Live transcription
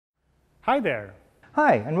Hi there.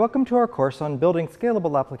 Hi, and welcome to our course on building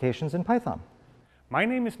scalable applications in Python. My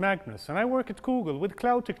name is Magnus, and I work at Google with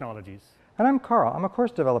cloud technologies. And I'm Carl. I'm a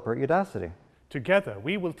course developer at Udacity. Together,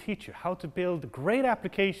 we will teach you how to build great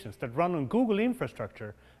applications that run on Google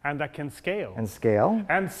infrastructure and that can scale. And scale.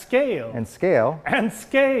 And scale. And scale. And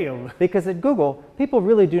scale. Because at Google, people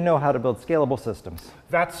really do know how to build scalable systems.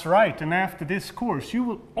 That's right, and after this course, you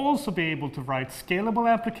will also be able to write scalable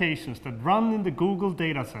applications that run in the Google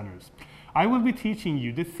data centers. I will be teaching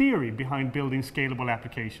you the theory behind building scalable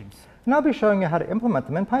applications. And I'll be showing you how to implement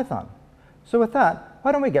them in Python. So with that,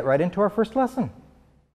 why don't we get right into our first lesson?